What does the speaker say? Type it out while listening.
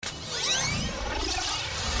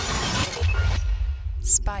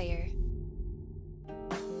Spire.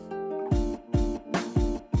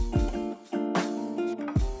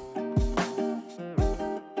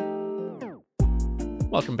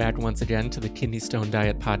 Welcome back once again to the Kidney Stone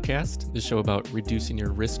Diet Podcast, the show about reducing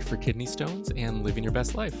your risk for kidney stones and living your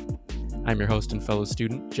best life. I'm your host and fellow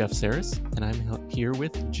student, Jeff Saris, and I'm here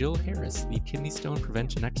with Jill Harris, the kidney stone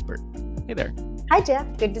prevention expert. Hey there. Hi,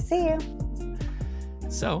 Jeff. Good to see you.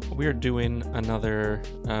 So we are doing another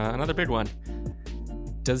big one.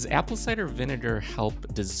 Does apple cider vinegar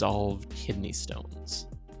help dissolve kidney stones?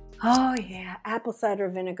 Oh, yeah. Apple cider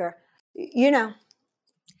vinegar.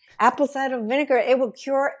 Apple cider vinegar, it will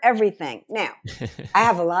cure everything. Now, I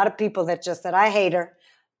have a lot of people that just said, I hate her.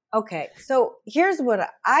 Okay, so here's what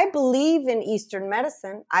I believe in Eastern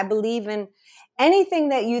medicine. I believe in anything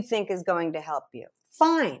that you think is going to help you.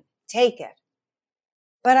 Fine, take it.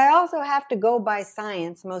 But I also have to go by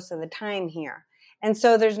science most of the time here. And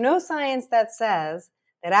so there's no science that says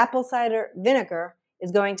that apple cider vinegar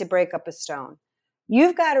is going to break up a stone.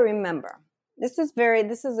 You've got to remember,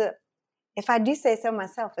 if I do say so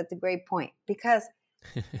myself, it's a great point, because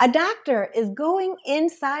a doctor is going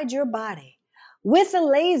inside your body with a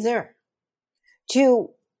laser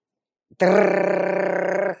to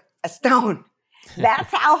a stone.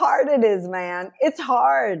 That's how hard it is, man. It's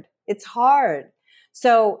hard. It's hard.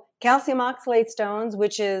 So calcium oxalate stones,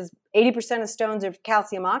 which is 80% of stones are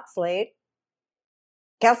calcium oxalate,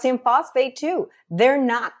 calcium phosphate too, they're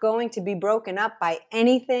not going to be broken up by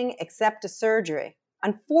anything except a surgery.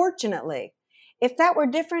 Unfortunately, if that were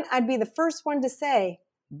different, I'd be the first one to say,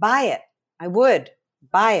 buy it. I would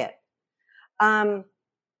buy it.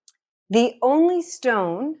 The only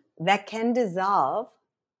stone that can dissolve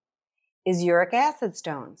is uric acid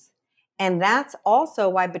stones. And that's also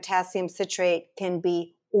why potassium citrate can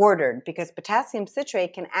be ordered, because potassium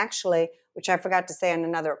citrate can actually, which I forgot to say on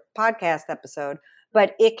another podcast episode,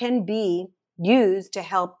 but it can be used to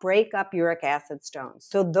help break up uric acid stones.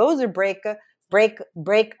 So those are break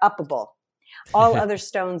upable. All other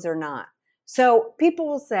stones are not. So people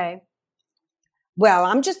will say, well,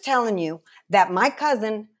 I'm just telling you that my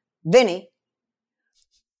cousin Vinny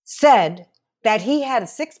said that he had a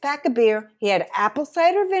 6-pack of beer, he had apple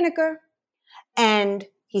cider vinegar, and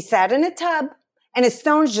he sat in a tub, and his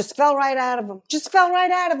stones just fell right out of him. Just fell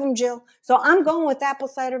right out of him, Jill. So I'm going with apple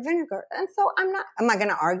cider vinegar. And so am I going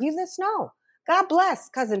to argue this? No. God bless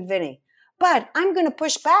cousin Vinny. But I'm going to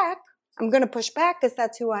push back. I'm going to push back because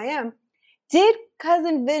that's who I am. Did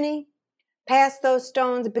cousin Vinny pass those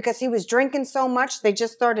stones because he was drinking so much they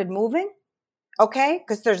just started moving? Okay,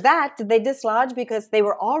 because there's that. Did they dislodge because they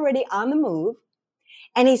were already on the move?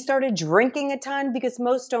 And he started drinking a ton, because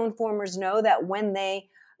most stone formers know that when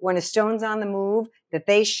a stone's on the move, that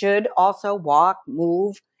they should also walk,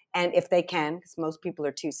 move, and if they can, because most people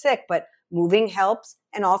are too sick, but moving helps,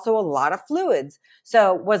 and also a lot of fluids.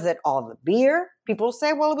 So was it all the beer? People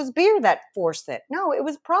say, well, it was beer that forced it. No, it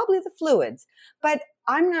was probably the fluids. But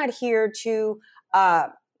I'm not here to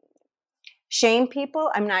shame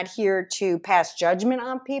people. I'm not here to pass judgment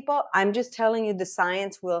on people. I'm just telling you the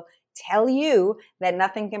science will tell you that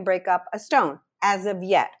nothing can break up a stone as of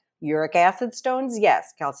yet. Uric acid stones,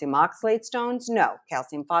 yes. Calcium oxalate stones, no.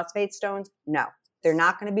 Calcium phosphate stones, no. They're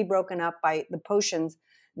not going to be broken up by the potions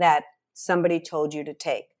that somebody told you to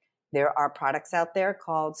take. There are products out there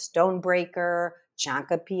called Stonebreaker,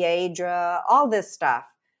 Chanca Piedra, all this stuff.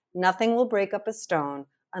 Nothing will break up a stone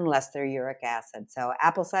unless they're uric acid. So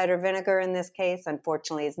apple cider vinegar in this case,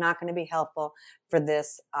 unfortunately, is not going to be helpful for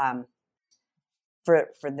this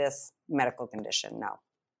for this medical condition, no.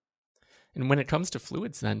 And when it comes to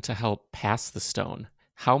fluids then, to help pass the stone,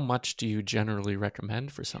 how much do you generally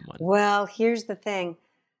recommend for someone? Well, here's the thing.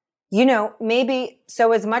 Maybe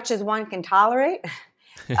so as much as one can tolerate.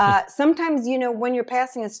 Sometimes, when you're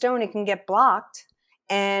passing a stone, it can get blocked.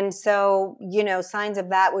 And so, signs of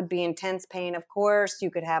that would be intense pain, of course.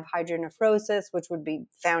 You could have hydronephrosis, which would be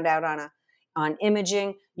found out on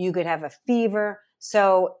imaging. You could have a fever.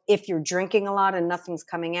 So if you're drinking a lot and nothing's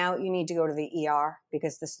coming out, you need to go to the ER,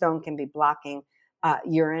 because the stone can be blocking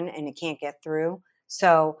urine and it can't get through.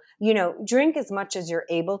 So, drink as much as you're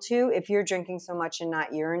able to. If you're drinking so much and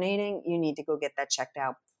not urinating, you need to go get that checked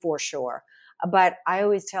out for sure. But I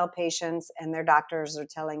always tell patients, and their doctors are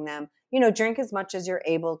telling them, drink as much as you're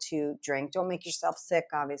able to drink. Don't make yourself sick,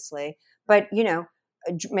 obviously. But,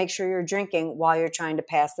 make sure you're drinking while you're trying to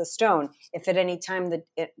pass the stone. If at any time the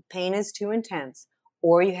pain is too intense,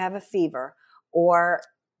 or you have a fever, or,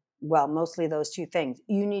 well, mostly those two things,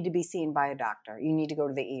 you need to be seen by a doctor. You need to go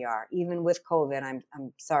to the ER. Even with COVID,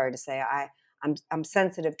 I'm sorry to say, I'm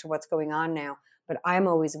sensitive to what's going on now, but I'm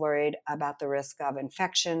always worried about the risk of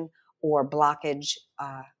infection or blockage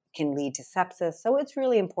can lead to sepsis. So it's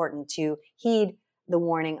really important to heed the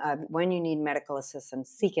warning of when you need medical assistance,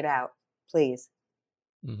 seek it out, please.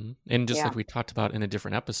 And just Yeah. like we talked about in a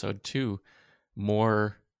different episode too,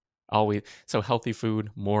 healthy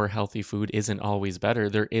food, more healthy food isn't always better.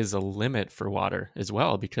 There is a limit for water as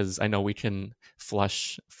well, because I know we can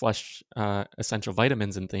flush essential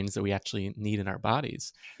vitamins and things that we actually need in our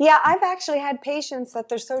bodies. Yeah, I've actually had patients that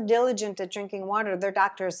they're so diligent at drinking water, their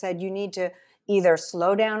doctor said you need to either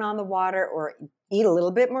slow down on the water or eat a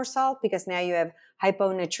little bit more salt, because now you have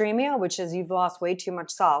hyponatremia, which is you've lost way too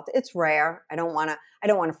much salt. It's rare. I don't want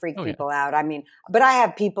to freak Oh, yeah. people out. I mean, but I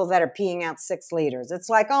have people that are peeing out 6 liters. It's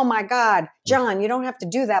like, oh my God, John, you don't have to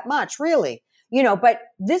do that much, really. But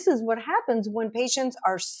this is what happens when patients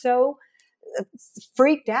are so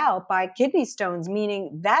freaked out by kidney stones,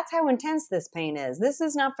 meaning that's how intense this pain is. This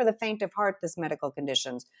is not for the faint of heart, this medical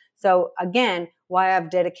conditions. So again, why I've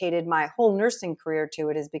dedicated my whole nursing career to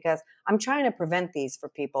it is because I'm trying to prevent these for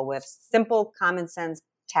people with simple common sense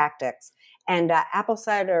tactics. And apple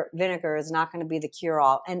cider vinegar is not going to be the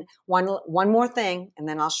cure-all. And one more thing, and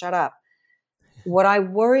then I'll shut up. What I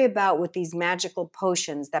worry about with these magical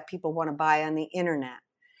potions that people want to buy on the internet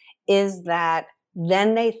is that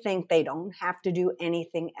then they think they don't have to do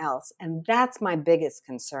anything else. And that's my biggest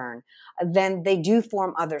concern. Then they do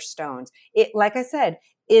form other stones. Like I said,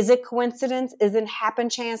 is it coincidence? Is it happen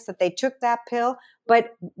chance that they took that pill,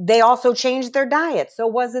 but they also changed their diet? So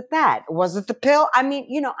was it that? Was it the pill? I mean,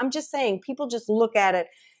 I'm just saying, people just look at it.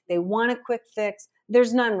 They want a quick fix.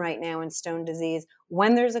 There's none right now in stone disease.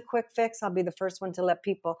 When there's a quick fix, I'll be the first one to let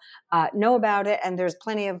people know about it. And there's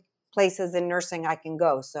plenty of places in nursing I can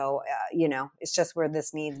go. So, it's just where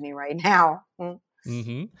this needs me right now.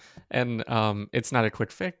 Mm-hmm. And it's not a quick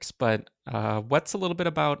fix, but what's a little bit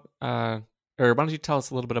about, or why don't you tell us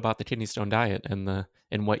a little bit about the Kidney Stone Diet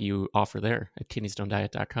and what you offer there at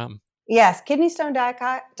kidneystonediet.com? Yes,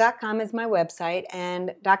 kidneystonediet.com is my website,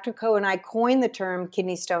 and Dr. Ko and I coined the term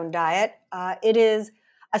kidney stone diet. It is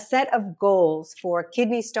a set of goals for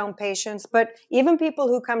kidney stone patients, but even people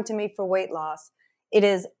who come to me for weight loss. It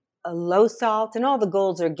is a low salt, and all the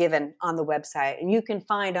goals are given on the website. And you can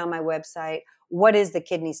find on my website, what is the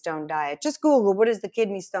kidney stone diet? Just Google, what is the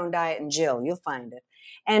kidney stone diet, and Jill, you'll find it.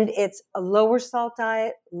 And it's a lower salt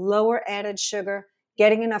diet, lower added sugar,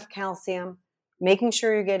 getting enough calcium, making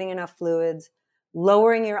sure you're getting enough fluids,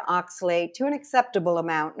 lowering your oxalate to an acceptable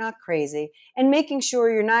amount, not crazy, and making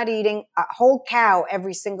sure you're not eating a whole cow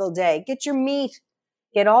every single day.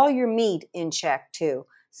 Get all your meat in check too.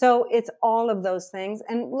 So it's all of those things.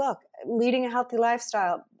 And look, leading a healthy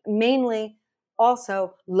lifestyle, mainly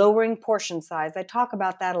also lowering portion size. I talk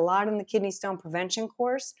about that a lot in the kidney stone prevention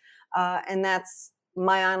course. And that's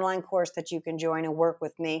my online course that you can join and work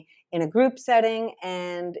with me in a group setting.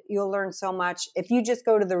 And you'll learn so much. If you just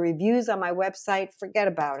go to the reviews on my website, forget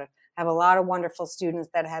about it. I have a lot of wonderful students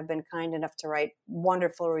that have been kind enough to write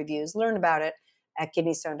wonderful reviews. Learn about it at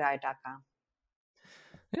kidneystonediet.com.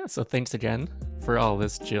 Yeah, so thanks again for all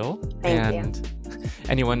this, Jill. Thank you.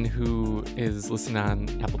 Anyone who is listening on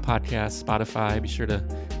Apple Podcasts, Spotify, be sure to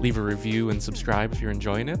leave a review and subscribe if you're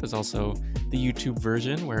enjoying it. There's also the YouTube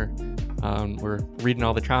version where we're reading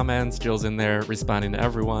all the comments. Jill's in there responding to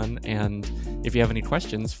everyone. And if you have any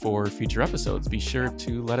questions for future episodes, be sure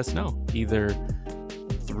to let us know, either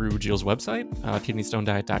through Jill's website,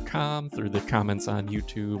 kidneystonediet.com, through the comments on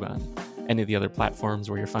YouTube, on any of the other platforms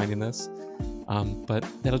where you're finding this. But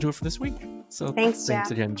that'll do it for this week. So thanks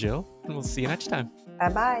again, Jill, and we'll see you next time.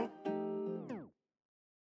 Bye-bye.